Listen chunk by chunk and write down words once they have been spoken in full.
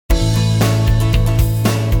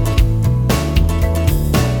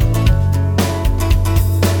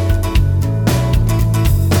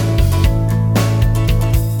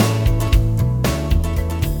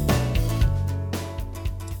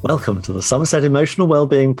Welcome to the Somerset Emotional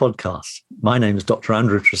Wellbeing Podcast. My name is Dr.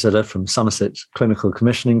 Andrew Tresidder from Somerset Clinical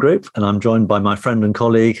Commissioning Group, and I'm joined by my friend and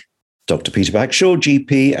colleague, Dr. Peter Backshaw,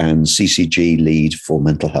 GP and CCG lead for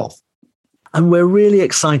mental health. And we're really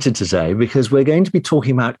excited today because we're going to be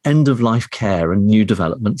talking about end-of-life care and new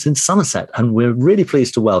developments in Somerset. And we're really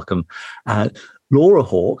pleased to welcome Laura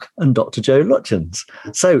Hawke and Dr. Jo Lutjens.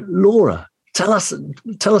 So, Laura, tell us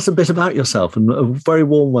a bit about yourself, and a very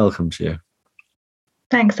warm welcome to you.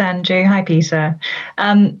 Thanks, Andrew. Hi, Peter.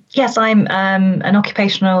 Yes, I'm an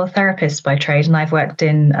occupational therapist by trade, and I've worked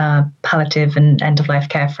in palliative and end-of-life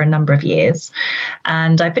care for a number of years.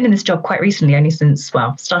 And I've been in this job quite recently, only since,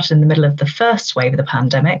 started in the middle of the first wave of the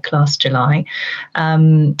pandemic last July,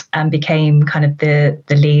 and became kind of the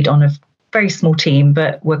lead on a very small team,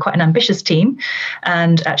 but we're quite an ambitious team.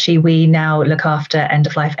 And actually, we now look after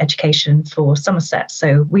end-of-life education for Somerset.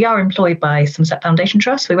 So we are employed by Somerset Foundation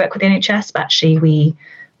Trust. We work with the NHS, but actually we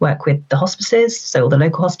work with the hospices, so all the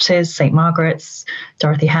local hospices, St Margaret's,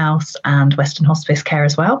 Dorothy House, and Western Hospice Care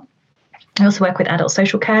as well. I also work with adult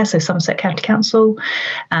social care, so Somerset County Council,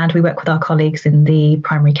 and we work with our colleagues in the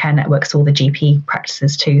primary care networks, all the GP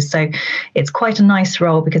practices too. So it's quite a nice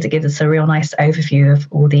role because it gives us a real nice overview of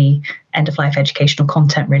all the end-of-life educational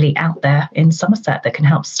content really out there in Somerset that can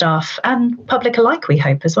help staff and public alike, we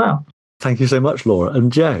hope, as well. Thank you so much, Laura.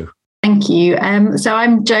 And Jo? Thank you. So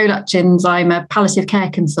I'm Jo Lutjens. I'm a palliative care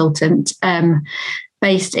consultant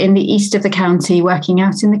based in the east of the county, working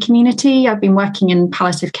out in the community. I've been working in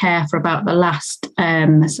palliative care for about the last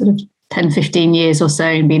sort of 10, 15 years or so,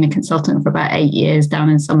 and been a consultant for about 8 years down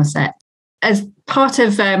in Somerset. As part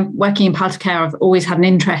of working in palliative care, I've always had an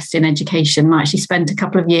interest in education. I actually spent a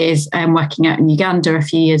couple of years working out in Uganda a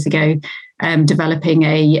few years ago, developing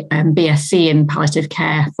a BSc in palliative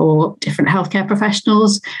care for different healthcare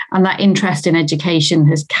professionals. And that interest in education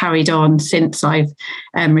has carried on since I've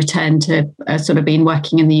returned to sort of been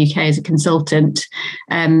working in the UK as a consultant.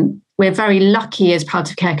 We're very lucky as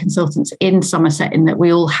palliative care consultants in Somerset in that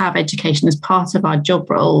we all have education as part of our job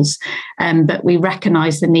roles, but we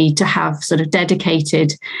recognise the need to have sort of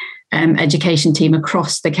dedicated education team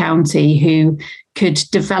across the county who could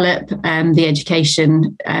develop the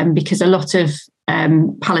education because a lot of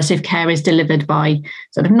palliative care is delivered by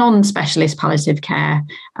sort of non-specialist palliative care,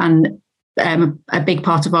 and a big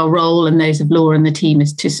part of our role and those of Laura and the team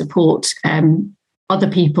is to support other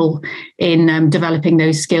people in developing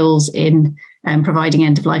those skills in providing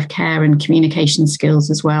end-of-life care and communication skills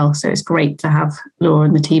as well. So it's great to have Laura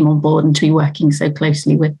and the team on board and to be working so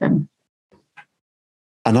closely with them.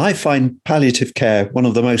 And I find palliative care one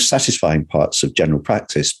of the most satisfying parts of general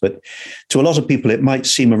practice, but to a lot of people, it might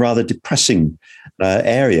seem a rather depressing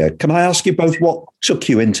area. Can I ask you both what took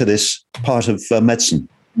you into this part of medicine?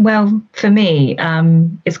 Well, for me,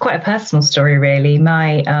 it's quite a personal story, really.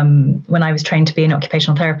 When I was trained to be an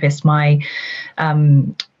occupational therapist, my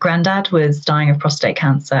granddad was dying of prostate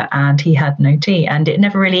cancer and he had an OT. And it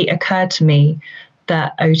never really occurred to me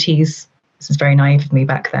that OTs, this is very naive of me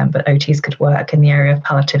back then, but OTs could work in the area of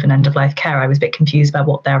palliative and end-of-life care. I was a bit confused about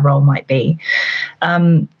what their role might be.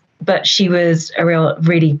 But she was a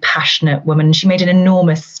really passionate woman. She made an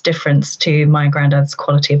enormous difference to my granddad's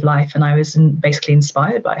quality of life. And I was basically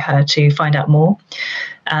inspired by her to find out more.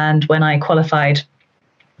 And when I qualified,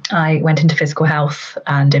 I went into physical health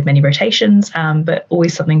and did many rotations, but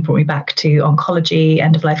always something brought me back to oncology,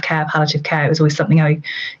 end-of-life care, palliative care. It was always something I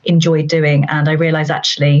enjoyed doing. And I realized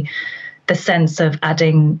actually the sense of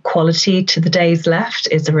adding quality to the days left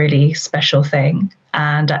is a really special thing.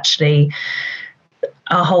 And actually,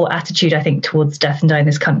 our whole attitude, I think, towards death and dying in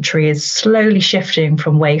this country is slowly shifting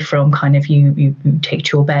from kind of you take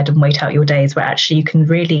to your bed and wait out your days, where actually you can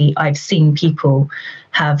really, I've seen people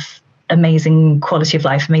have amazing quality of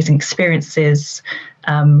life, amazing experiences,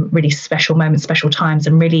 really special moments, special times,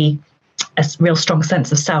 and really a real strong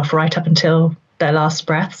sense of self right up until their last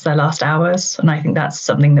breaths, their last hours. And I think that's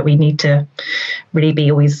something that we need to really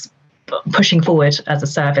be always pushing forward as a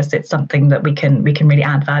service. It's something that we can really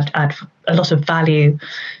add a lot of value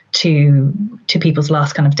to people's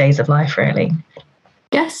last kind of days of life, really.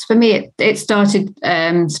 Yes, for me, it started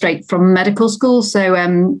straight from medical school. So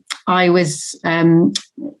I was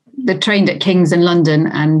trained at King's in London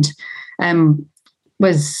and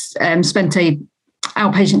was spent a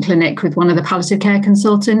outpatient clinic with one of the palliative care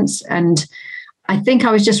consultants. And I think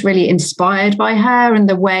I was just really inspired by her and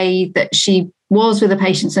the way that she was with the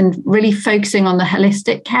patients and really focusing on the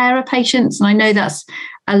holistic care of patients. And I know that's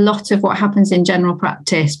a lot of what happens in general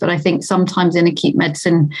practice, but I think sometimes in acute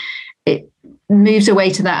medicine, it moves away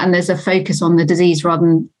to that and there's a focus on the disease rather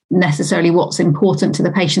than necessarily what's important to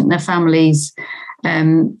the patient and their families.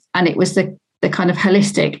 And it was the the kind of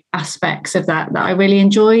holistic aspects of that I really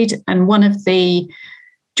enjoyed. And one of the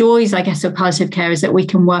joys, I guess, of palliative care is that we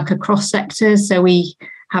can work across sectors. So we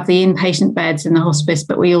have the inpatient beds in the hospice,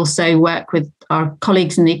 but we also work with our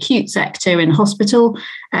colleagues in the acute sector in hospital.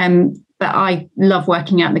 But I love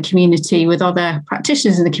working out in the community with other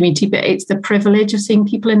practitioners in the community, but it's the privilege of seeing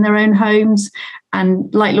people in their own homes.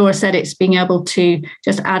 And like Laura said, it's being able to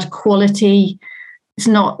just add quality. It's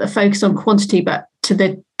not a focus on quantity, but to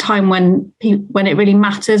the time when it really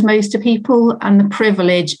matters most to people, and the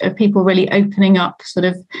privilege of people really opening up sort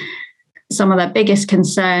of some of their biggest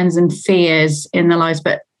concerns and fears in their lives,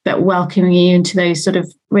 but welcoming you into those sort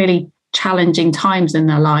of really challenging times in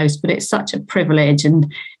their lives. But it's such a privilege,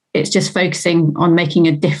 and it's just focusing on making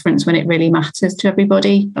a difference when it really matters to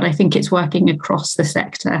everybody. But I think it's working across the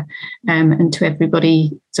sector and to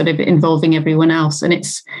everybody, sort of involving everyone else. And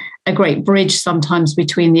it's a great bridge sometimes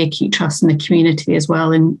between the acute trust and the community as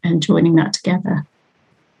well, and joining that together.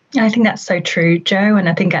 I think that's so true, Jo. And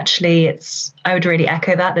I think actually I would really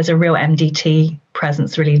echo that. There's a real MDT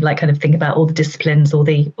presence, really, like kind of think about all the disciplines, all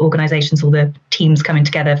the organisations, all the teams coming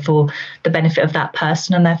together for the benefit of that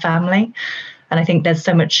person and their family. And I think there's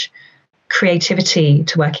so much creativity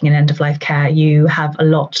to working in end-of-life care. You have a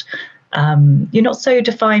lot. You're not so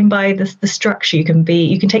defined by the structure. You can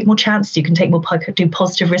take more chances. You can do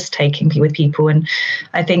positive risk taking with people. And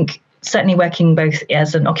I think certainly working both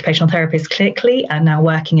as an occupational therapist clinically and now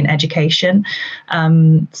working in education,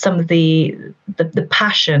 some of the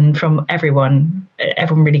passion from everyone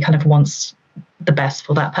really kind of wants the best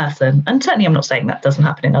for that person. And certainly I'm not saying that doesn't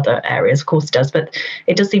happen in other areas, of course it does, but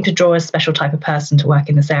it does seem to draw a special type of person to work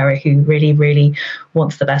in this area who really, really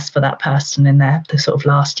wants the best for that person in the sort of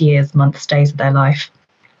last years, months, days of their life.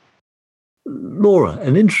 Laura,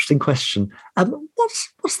 an interesting question.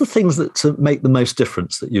 What's the things that make the most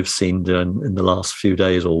difference that you've seen in the last few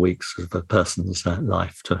days or weeks of a person's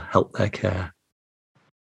life to help their care?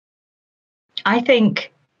 I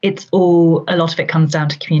think a lot of it comes down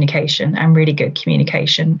to communication, and really good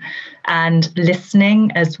communication, and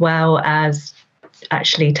listening, as well as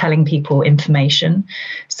actually telling people information.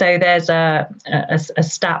 So there's a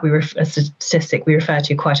statistic we refer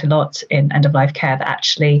to quite a lot in end-of-life care, that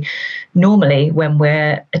actually normally when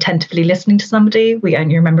we're attentively listening to somebody, we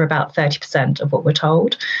only remember about 30% of what we're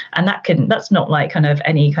told. And that's not like kind of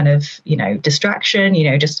any kind of, distraction,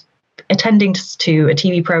 just attending to a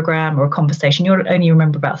TV program or a conversation. You'll only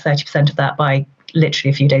remember about 30% of that by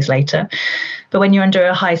literally a few days later. But when you're under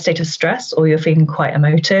a high state of stress, or you're feeling quite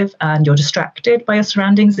emotive and you're distracted by your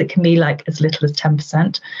surroundings, it can be like as little as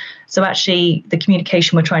 10%. So actually the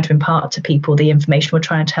communication we're trying to impart to people, the information we're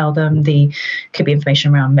trying to tell them, could be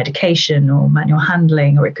information around medication or manual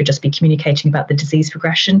handling, or it could just be communicating about the disease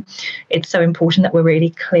progression. It's so important that we're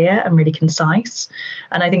really clear and really concise.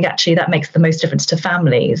 And I think actually that makes the most difference to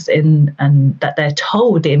families, and that they're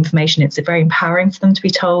told the information. It's very empowering for them to be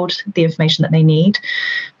told the information that they need.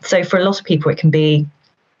 So for a lot of people, it can be,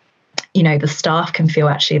 the staff can feel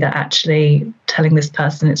that telling this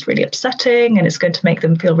person it's really upsetting, and it's going to make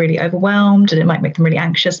them feel really overwhelmed, and it might make them really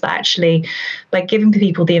anxious. But actually, by giving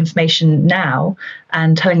people the information now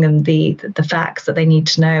and telling them the facts that they need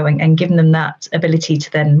to know, and giving them that ability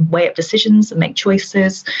to then weigh up decisions and make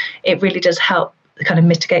choices, it really does help kind of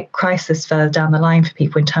mitigate crisis further down the line for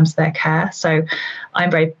people in terms of their care. So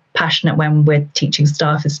I'm very passionate when we're teaching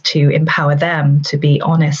staff is to empower them to be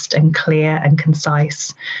honest and clear and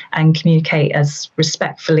concise, and communicate as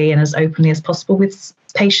respectfully and as openly as possible with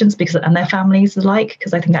patients and their families alike,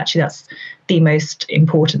 because I think actually that's the most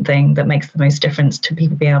important thing that makes the most difference to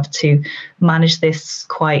people being able to manage this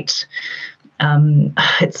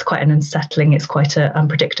it's quite an unsettling, it's quite an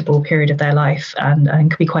unpredictable period of their life, and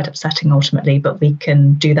can be quite upsetting ultimately, but we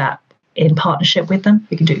can do that in partnership with them.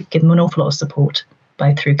 We can give them an awful lot of support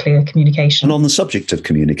through clear communication. And on the subject of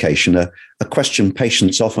communication, a question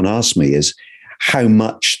patients often ask me is how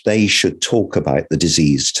much they should talk about the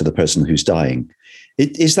disease to the person who's dying.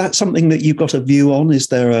 Is that something that you've got a view on? Is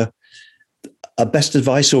there a best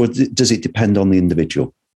advice, or does it depend on the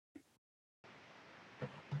individual?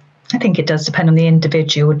 I think it does depend on the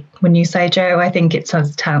individual. When you say, Jo, I think it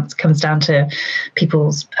comes down to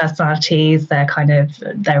people's personalities,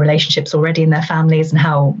 their relationships already in their families, and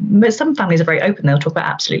how some families are very open. They'll talk about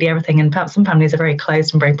absolutely everything, and perhaps some families are very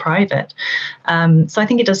closed and very private. So I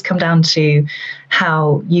think it does come down to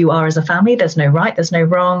how you are as a family. There's no right, there's no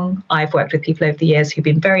wrong. I've worked with people over the years who've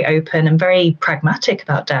been very open and very pragmatic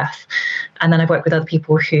about death. And then I've worked with other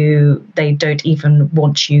people who they don't even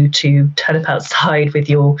want you to turn up outside with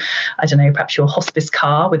your, I don't know, perhaps your hospice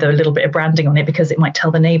car with a little bit of branding on it because it might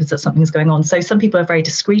tell the neighbours that something's going on. So some people are very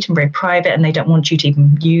discreet and very private, and they don't want you to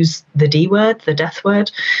even use the D word, the death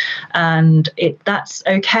word. And that's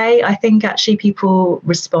okay. I think actually people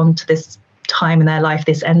respond to this time in their life,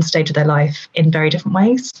 this end stage of their life, in very different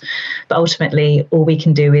ways. But ultimately, all we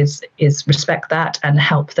can do is respect that and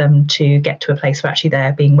help them to get to a place where actually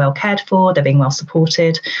they're being well cared for, they're being well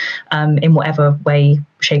supported, in whatever way,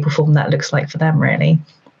 shape or form that looks like for them, really.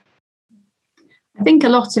 I think a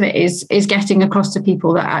lot of it is getting across to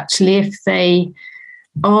people that actually, if they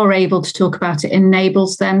are able to talk about it,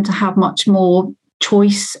 enables them to have much more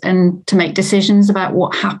choice and to make decisions about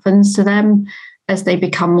what happens to them as they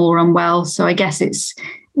become more unwell. So I guess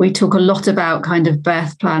we talk a lot about kind of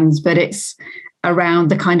birth plans, but it's around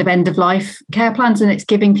the kind of end of life care plans, and it's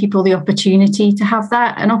giving people the opportunity to have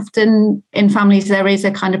that. And often in families, there is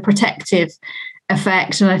a kind of protective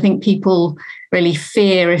effect. And I think people really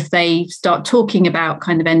fear if they start talking about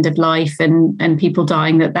kind of end of life and people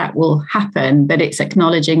dying, that will happen. But it's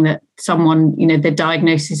acknowledging that someone, the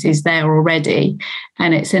diagnosis is there already,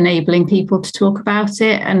 and it's enabling people to talk about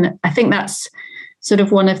it. And I think that's sort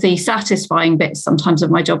of one of the satisfying bits sometimes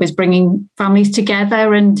of my job, is bringing families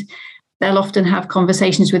together, and they'll often have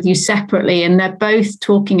conversations with you separately, and they're both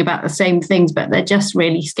talking about the same things, but they're just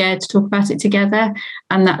really scared to talk about it together.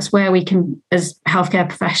 And that's where we can, as healthcare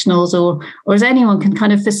professionals or as anyone, can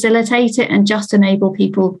kind of facilitate it and just enable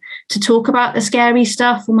people to talk about the scary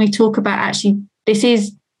stuff. When we talk about, actually, this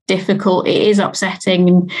is difficult, it is upsetting,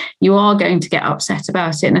 and you are going to get upset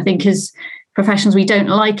about it. And I think as professionals, we don't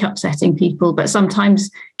like upsetting people, but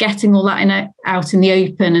sometimes getting all that out in the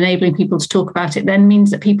open, enabling people to talk about it, then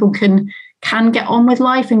means that people can get on with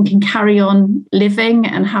life and can carry on living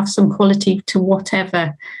and have some quality to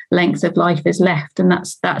whatever length of life is left. And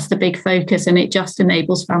that's the big focus, and it just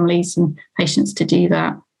enables families and patients to do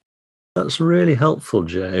that. That's really helpful,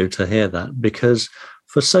 Jo, to hear that, because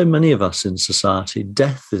for so many of us in society,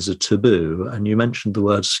 death is a taboo. And you mentioned the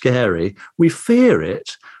word scary. We fear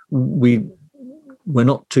it. We're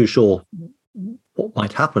not too sure what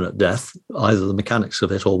might happen at death, either the mechanics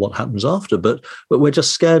of it or what happens after, but we're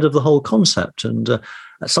just scared of the whole concept. And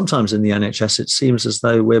sometimes in the NHS, it seems as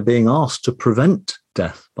though we're being asked to prevent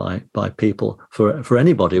death by people. For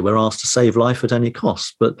anybody, we're asked to save life at any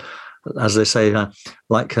cost. But as they say,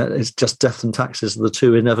 it's just death and taxes are the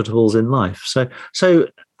two inevitables in life. So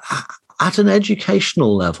at an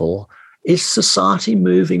educational level, is society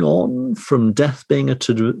moving on from death being a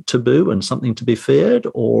taboo and something to be feared,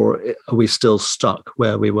 or are we still stuck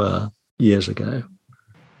where we were years ago?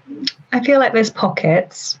 I feel like there's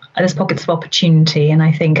pockets of opportunity, and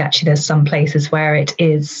I think actually there's some places where it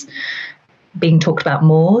is being talked about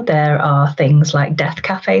more. There are things like death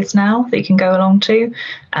cafes now that you can go along to,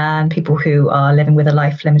 and people who are living with a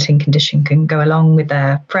life-limiting condition can go along with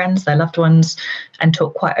their friends, their loved ones, and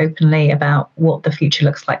talk quite openly about what the future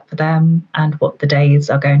looks like for them and what the days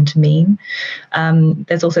are going to mean.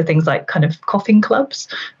 There's also things like kind of coffin clubs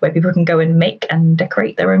where people can go and make and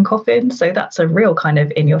decorate their own coffin. So that's a real kind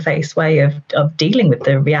of in-your-face way of dealing with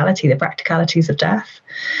the reality, the practicalities of death.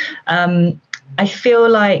 I feel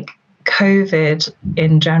like COVID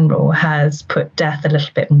in general has put death a little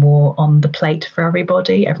bit more on the plate for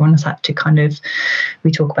everybody. Everyone has had to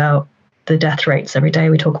we talk about the death rates every day,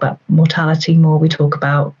 we talk about mortality more, we talk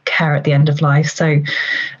about care at the end of life. So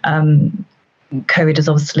COVID has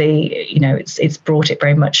obviously, it's brought it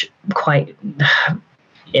very much quite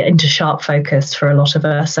into sharp focus for a lot of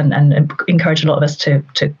us, and encouraged a lot of us to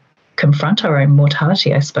confront our own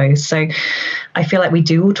mortality, I suppose. So I feel like we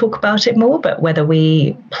do all talk about it more, but whether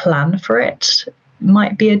we plan for it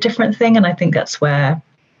might be a different thing. And I think that's where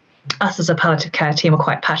us as a palliative care team are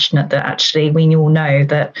quite passionate that actually we all know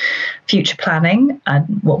that future planning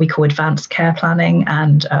and what we call advanced care planning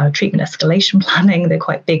and treatment escalation planning, they're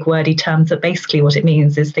quite big wordy terms, that basically what it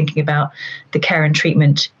means is thinking about the care and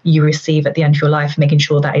treatment you receive at the end of your life, making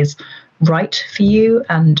sure that is right for you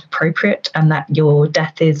and appropriate, and that your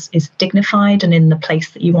death is dignified and in the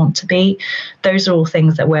place that you want to be. Those are all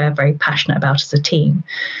things that we're very passionate about as a team.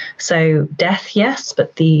 So death, yes,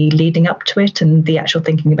 but the leading up to it and the actual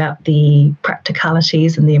thinking about the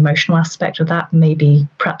practicalities and the emotional aspect of that, maybe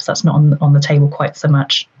perhaps that's not on the table quite so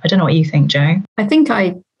much. I don't know what you think, Jo. I think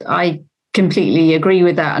I completely agree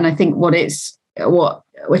with that. And I think what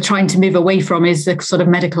we're trying to move away from is the sort of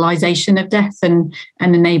medicalisation of death and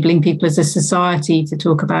enabling people as a society to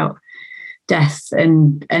talk about death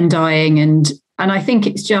and dying. And I think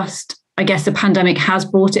it's just I guess the pandemic has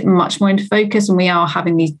brought it much more into focus, and we are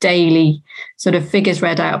having these daily sort of figures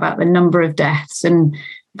read out about the number of deaths. And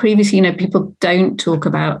previously, people don't talk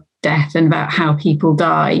about death and about how people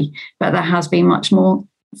die, but there has been much more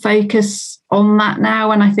focus on that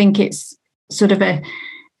now. And I think it's sort of a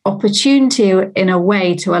opportunity in a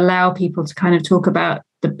way to allow people to kind of talk about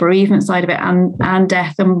the bereavement side of it and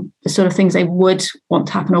death and the sort of things they would want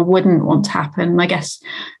to happen or wouldn't want to happen. I guess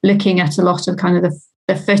looking at a lot of kind of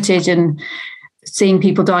the footage and seeing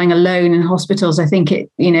people dying alone in hospitals, I think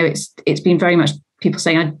it's been very much people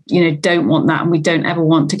saying, I don't want that, and we don't ever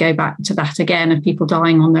want to go back to that again, of people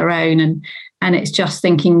dying on their own. And it's just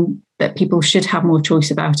thinking that people should have more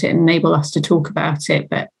choice about it and enable us to talk about it.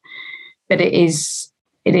 But it is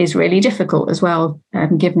really difficult as well,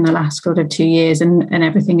 given the last sort of 2 years, and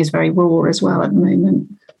everything is very raw as well at the moment.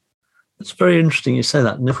 It's very interesting you say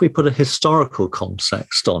that. And if we put a historical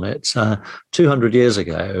context on it, 200 years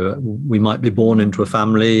ago, we might be born into a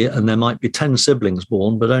family and there might be 10 siblings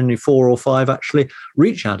born, but only 4 or 5 actually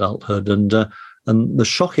reach adulthood. And the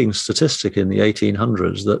shocking statistic in the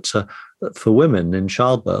 1800s that for women in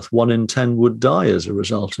childbirth, 1 in 10 would die as a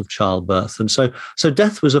result of childbirth. And so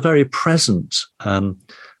death was a very present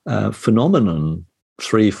phenomenon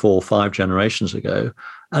 3, 4, 5 generations ago.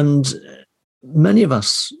 And many of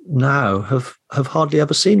us now have hardly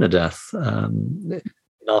ever seen a death in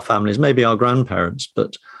our families, maybe our grandparents,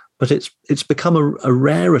 but it's become a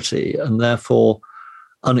rarity, and therefore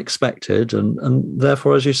unexpected, and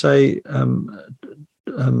therefore, as you say,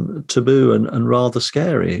 taboo and rather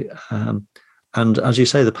scary. And as you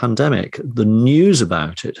say, the pandemic, the news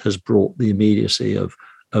about it has brought the immediacy of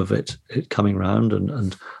it coming round,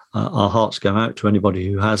 and our hearts go out to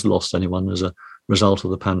anybody who has lost anyone as a result of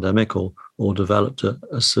the pandemic or developed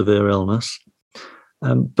a severe illness.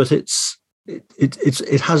 But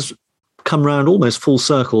it has come round almost full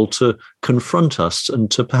circle to confront us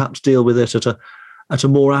and to perhaps deal with it at a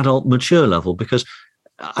more adult, mature level. Because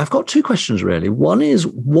I've got 2 questions really. One is,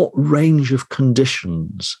 what range of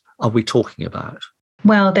conditions are we talking about?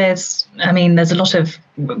 Well, there's a lot of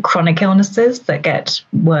chronic illnesses that get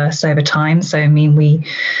worse over time. So, we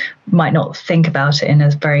might not think about it in a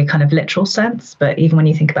very kind of literal sense, but even when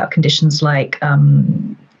you think about conditions like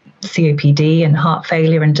COPD and heart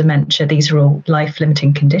failure and dementia, these are all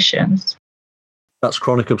life-limiting conditions. That's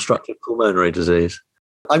chronic obstructive pulmonary disease.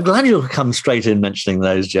 I'm glad you'll come straight in mentioning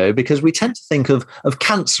those, Jo, because we tend to think of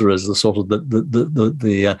cancer as the sort of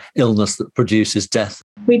the illness that produces death.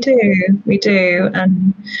 We do,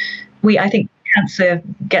 and I think cancer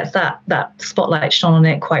gets that spotlight shone on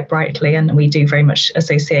it quite brightly, and we do very much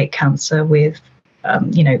associate cancer with,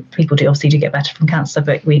 people obviously get better from cancer,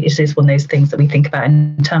 but it is one of those things that we think about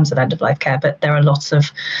in terms of end of life care. But there are lots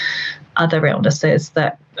of other illnesses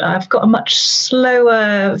that have got a much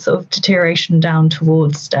slower sort of deterioration down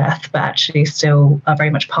towards death, but actually still are very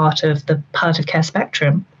much part of the palliative care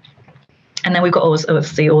spectrum. And then we've got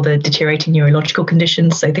obviously all the deteriorating neurological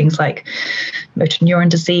conditions, so things like motor neuron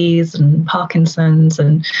disease and Parkinson's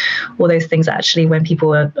and all those things, actually, when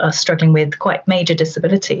people are struggling with quite major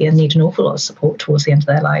disability and need an awful lot of support towards the end of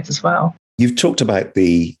their lives as well. You've talked about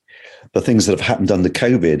the things that have happened under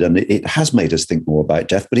COVID, and it has made us think more about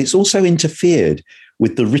death, but it's also interfered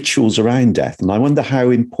with the rituals around death. And I wonder how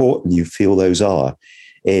important you feel those are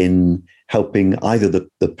in helping either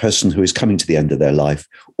the person who is coming to the end of their life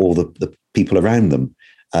or the people around them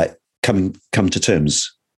come to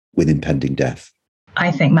terms with impending death.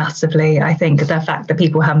 I think massively. I think the fact that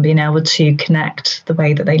people haven't been able to connect the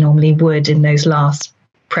way that they normally would in those last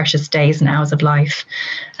precious days and hours of life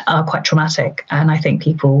are quite traumatic. And I think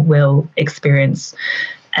people will experience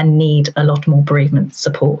and need a lot more bereavement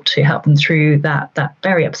support to help them through that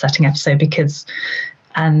very upsetting episode,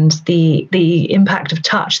 and the impact of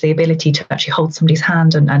touch, the ability to actually hold somebody's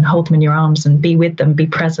hand and hold them in your arms and be with them, be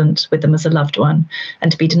present with them as a loved one,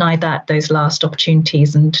 and to be denied those last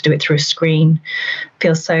opportunities and to do it through a screen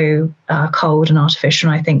feels so cold and artificial.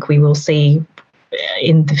 And I think we will see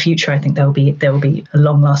in the future, I think there will be a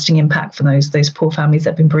long-lasting impact for those poor families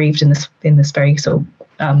that have been bereaved in this very sort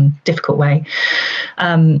of difficult way.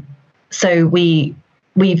 So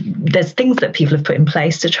there's things that people have put in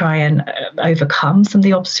place to try and overcome some of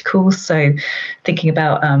the obstacles. So thinking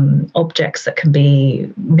about objects that can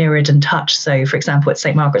be mirrored and touched. So, for example, at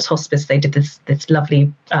St. Margaret's Hospice, they did this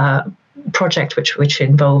lovely project which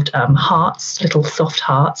involved hearts, little soft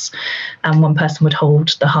hearts, and one person would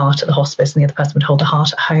hold the heart at the hospice and the other person would hold the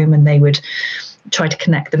heart at home, and they would try to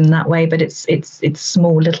connect them in that way. But it's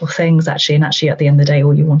small little things actually, and actually at the end of the day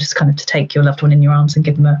all you want is kind of to take your loved one in your arms and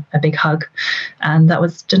give them a big hug, and that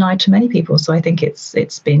was denied to many people. So I think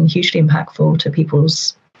it's been hugely impactful to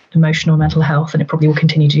people's emotional mental health, and it probably will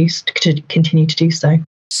continue to do so.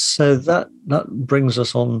 So that brings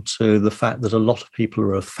us on to the fact that a lot of people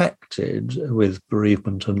are affected with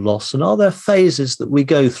bereavement and loss. And are there phases that we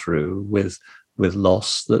go through with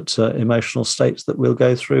loss, that emotional states that we'll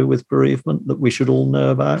go through with bereavement that we should all know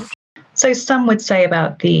about? So some would say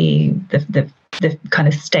about the kind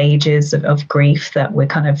of stages of grief that we're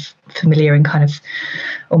kind of familiar in kind of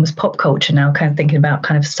almost pop culture now, kind of thinking about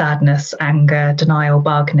kind of sadness, anger, denial,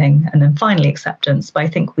 bargaining, and then finally acceptance. But I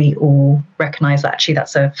think we all recognise that actually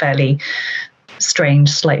that's a fairly strange,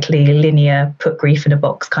 slightly linear, put grief in a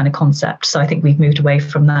box kind of concept. So I think we've moved away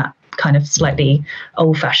from that kind of slightly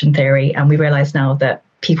old-fashioned theory, and we realise now that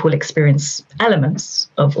people experience elements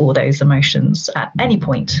of all those emotions at any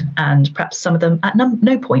point, and perhaps some of them at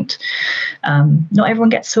no point. Not everyone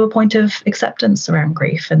gets to a point of acceptance around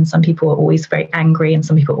grief, and some people are always very angry, and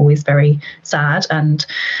some people are always very sad, and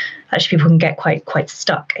actually people can get quite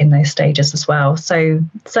stuck in those stages as well. So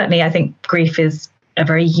certainly I think grief is a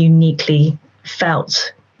very uniquely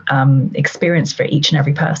felt experience for each and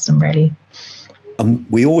every person, really.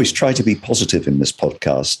 We always try to be positive in this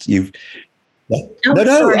podcast. No,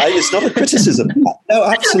 it's not a criticism. No,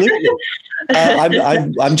 absolutely.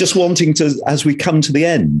 I'm just wanting to, as we come to the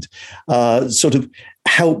end, sort of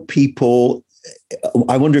help people.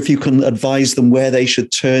 I wonder if you can advise them where they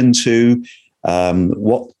should turn to,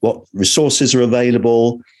 what resources are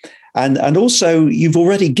available. And also, you've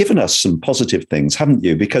already given us some positive things, haven't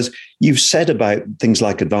you? Because you've said about things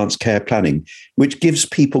like advanced care planning, which gives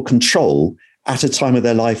people control at a time of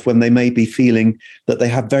their life when they may be feeling that they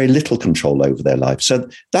have very little control over their life. So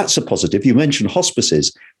that's a positive. You mentioned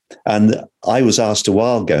hospices, and I was asked a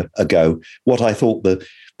while ago what I thought the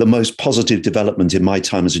most positive development in my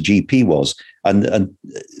time as a GP was, and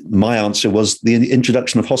my answer was the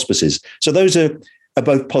introduction of hospices. So those are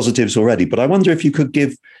both positives already. But I wonder if you could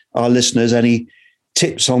give our listeners any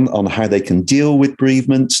tips on how they can deal with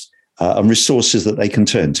bereavement and resources that they can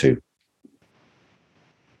turn to.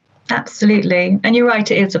 Absolutely. And you're right,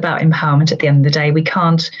 it is about empowerment at the end of the day. We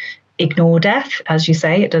can't ignore death, as you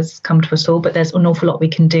say, it does come to us all, but there's an awful lot we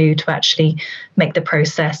can do to actually make the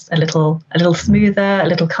process a little smoother, a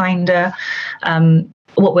little kinder.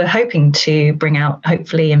 What we're hoping to bring out,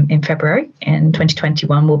 hopefully in February in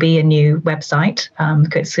 2021, will be a new website.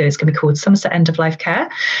 So it's going to be called Somerset End of Life Care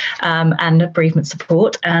and Bereavement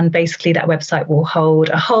Support. And basically that website will hold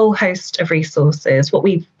a whole host of resources. What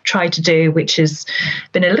we've tried to do, which has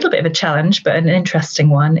been a little bit of a challenge, but an interesting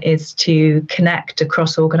one, is to connect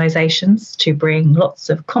across organisations to bring lots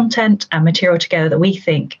of content and material together that we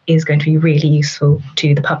think is going to be really useful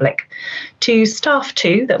to the public, to staff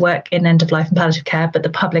too that work in end of life and palliative care, but the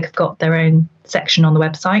public have got their own section on the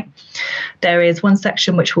website. There is one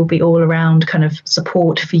section which will be all around kind of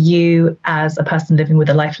support for you as a person living with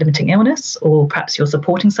a life-limiting illness, or perhaps you're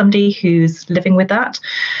supporting somebody who's living with that.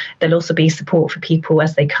 There'll also be support for people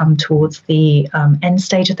as they come towards the end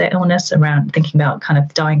stage of their illness, around thinking about kind of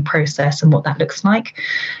the dying process and what that looks like.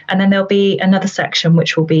 And then there'll be another section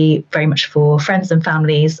which will be very much for friends and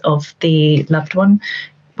families of the loved one,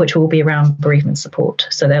 which will be around bereavement support.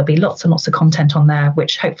 So there'll be lots and lots of content on there,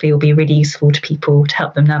 which hopefully will be really useful to people to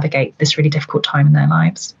help them navigate this really difficult time in their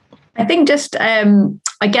lives. I think just,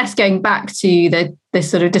 I guess, going back to this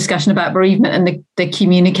sort of discussion about bereavement and the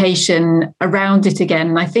communication around it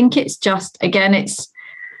again, I think it's just, again, it's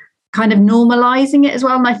kind of normalising it as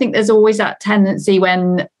well. And I think there's always that tendency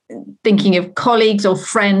when thinking of colleagues or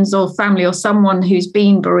friends or family or someone who's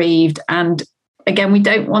been bereaved, and again, we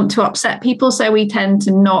don't want to upset people, so we tend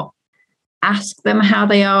to not ask them how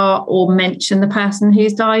they are or mention the person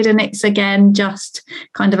who's died. And it's, again, just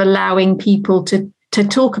kind of allowing people to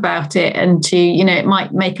talk about it, and to, it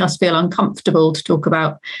might make us feel uncomfortable to talk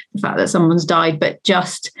about the fact that someone's died, but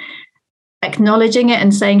just acknowledging it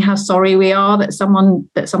and saying how sorry we are that someone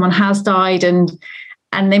has died, and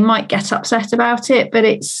they might get upset about it, but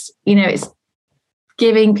it's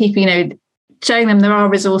giving people, showing them there are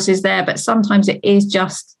resources there, but sometimes it is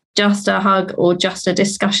just a hug, or just a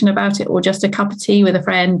discussion about it, or just a cup of tea with a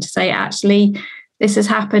friend to say, actually, this has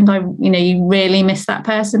happened. You really miss that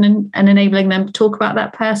person, and enabling them to talk about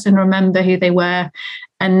that person, remember who they were,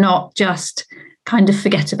 and not just kind of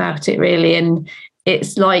forget about it, really. And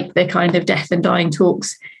it's like the kind of death and dying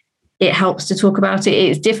talks. It helps to talk about it.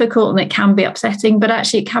 It's difficult and it can be upsetting, but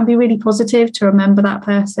actually it can be really positive to remember that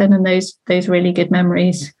person and those really good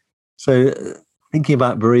memories. So thinking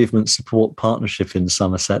about Bereavement Support Partnership in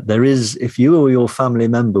Somerset, there is, if you or your family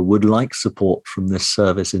member would like support from this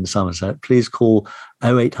service in Somerset, please call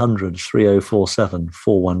 0800 3047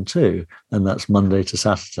 412, and that's Monday to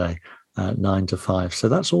Saturday, 9 to 5. So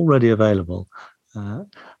that's already available.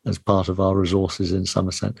 as part of our resources in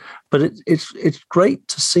Somerset. But it's great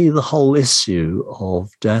to see the whole issue of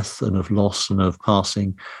death and of loss and of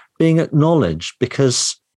passing being acknowledged,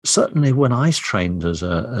 because certainly when I trained as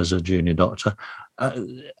a junior doctor,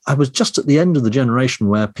 I was just at the end of the generation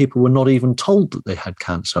where people were not even told that they had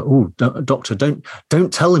cancer. Oh, doctor,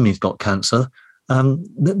 don't tell him he's got cancer.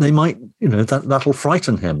 They might, that'll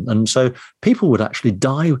frighten him. And so people would actually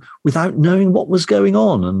die without knowing what was going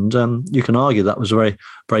on. And you can argue that was a very,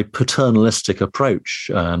 very paternalistic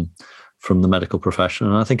approach from the medical profession.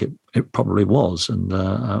 And I think it probably was. And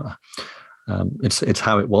it's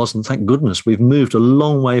how it was. And thank goodness we've moved a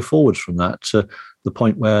long way forwards from that to the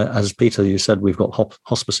point where, as Peter, you said, we've got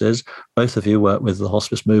hospices. Both of you work with the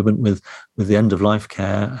hospice movement, with the end-of-life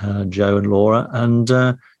care, Joe and Laura. And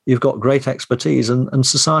you've got great expertise, and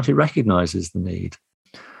society recognises the need.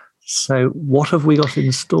 So what have we got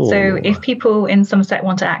in store? So if people in Somerset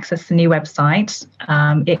want to access the new website,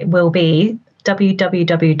 it will be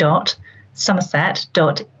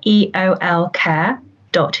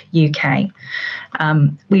www.somerset.eolcare.uk.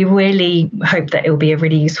 We really hope that it will be a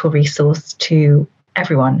really useful resource to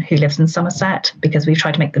everyone who lives in Somerset, because we've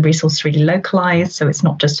tried to make the resource really localised, so it's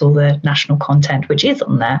not just all the national content, which is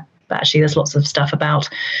on there, but actually there's lots of stuff about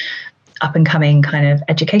up and coming kind of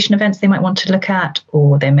education events they might want to look at,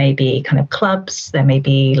 or there may be kind of clubs, there may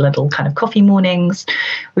be little kind of coffee mornings.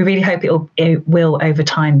 We really hope it will over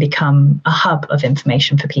time become a hub of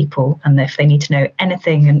information for people, and if they need to know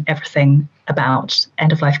anything and everything about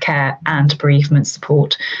end-of-life care and bereavement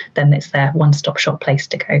support, then it's their one-stop shop place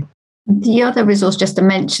to go. The other resource, just to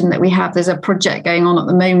mention, that we have, there's a project going on at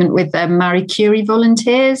the moment with Marie Curie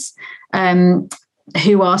volunteers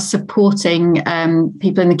who are supporting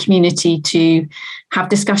people in the community to have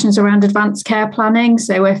discussions around advanced care planning.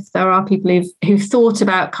 So if there are people who've thought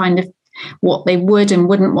about kind of what they would and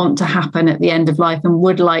wouldn't want to happen at the end of life and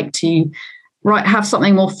would like to have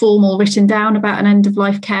something more formal written down about an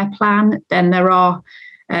end-of-life care plan, then there are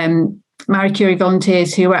Marie Curie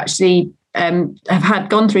volunteers who actually have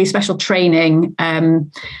gone through special training,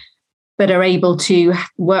 but are able to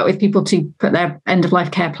work with people to put their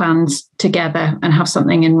end-of-life care plans together and have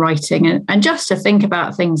something in writing, and just to think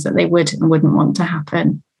about things that they would and wouldn't want to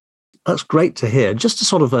happen. That's great to hear. Just a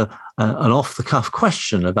sort of an off-the-cuff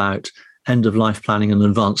question about end-of-life planning and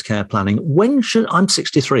advanced care planning. I'm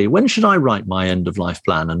 63. When should I write my end-of-life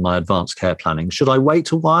plan and my advanced care planning? Should I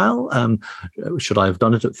wait a while? Should I have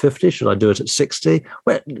done it at 50? Should I do it at 60?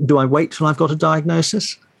 Do I wait till I've got a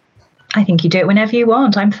diagnosis? I think you do it whenever you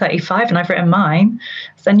want. I'm 35 and I've written mine,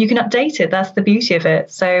 and you can update it. That's the beauty of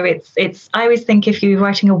it. So it's. I always think if you're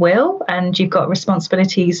writing a will and you've got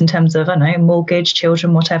responsibilities in terms of, I don't know, mortgage,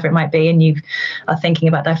 children, whatever it might be, and you are thinking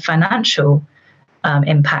about the financial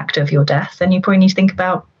impact of your death, then you probably need to think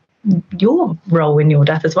about your role in your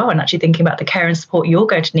death as well, and actually thinking about the care and support you're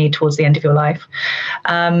going to need towards the end of your life.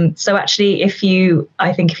 So actually, I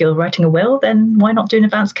think if you're writing a will, then why not do an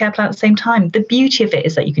advanced care plan at the same time? The beauty of it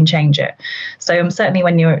is that you can change it. So certainly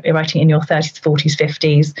when you're writing in your 30s, 40s,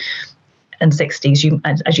 50s, and 60s,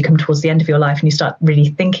 as you come towards the end of your life and you start really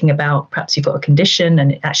thinking about, perhaps you've got a condition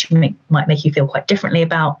and it actually might make you feel quite differently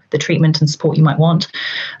about the treatment and support you might want,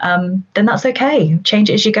 then that's okay. Change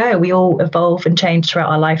it as you go. We all evolve and change throughout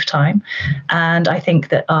our lifetime. And I think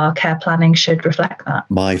that our care planning should reflect that.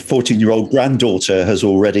 My 14-year-old granddaughter has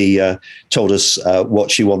already told us what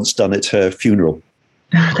she wants done at her funeral.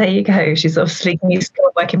 There you go. She's obviously used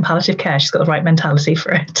to work in palliative care. She's got the right mentality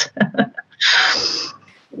for it.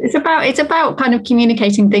 It's about kind of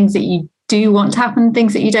communicating things that you do want to happen,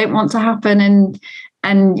 things that you don't want to happen.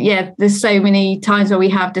 And yeah, there's so many times where we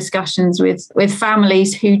have discussions with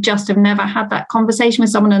families who just have never had that conversation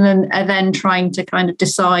with someone, and then are then trying to kind of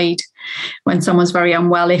decide when someone's very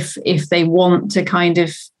unwell if they want to kind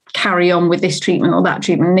of carry on with this treatment or that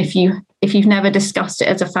treatment. And if you've never discussed it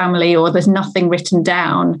as a family, or there's nothing written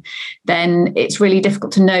down, then it's really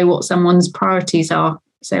difficult to know what someone's priorities are.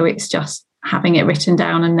 So it's just having it written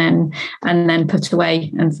down and then put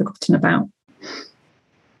away and forgotten about.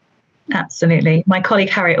 Absolutely. My colleague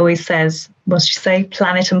Harriet always says, what's she say?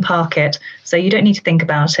 Plan it and park it. So you don't need to think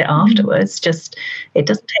about it afterwards. Just, it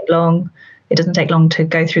doesn't take long. It doesn't take long to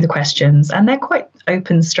go through the questions, and they're quite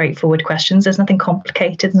open, straightforward questions. There's nothing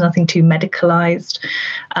complicated. There's nothing too medicalized.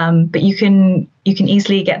 But you can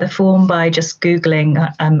easily get the form by just Googling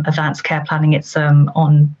advanced care planning. It's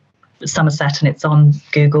on Somerset and it's on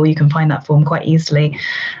Google. You can find that form quite easily.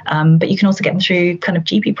 But you can also get them through kind of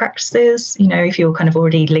GP practices. You know, if you're kind of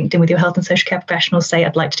already linked in with your health and social care professional, say,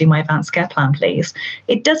 I'd like to do my advanced care plan, please.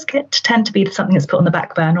 It does tend to be something that's put on the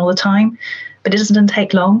back burner all the time, but it doesn't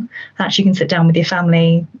take long. Actually, you can sit down with your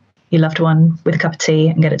family, your loved one with a cup of tea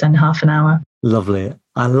and get it done in half an hour. Lovely.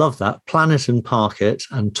 I love that. Plan it and park it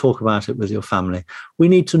and talk about it with your family. We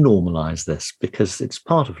need to normalise this because it's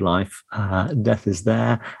part of life. Death is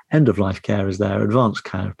there. End of life care is there. Advanced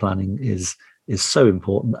care planning is so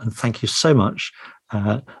important. And thank you so much,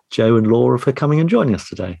 Jo and Laura, for coming and joining us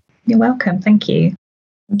today. You're welcome. Thank you.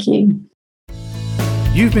 Thank you.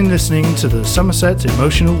 You've been listening to the Somerset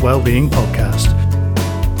Emotional Wellbeing Podcast,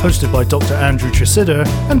 hosted by Dr. Andrew Tresidder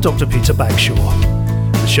and Dr. Peter Bagshaw.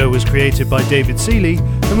 The show was created by David Seeley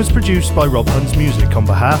and was produced by Rob Huns Music on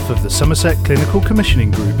behalf of the Somerset Clinical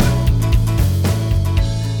Commissioning Group.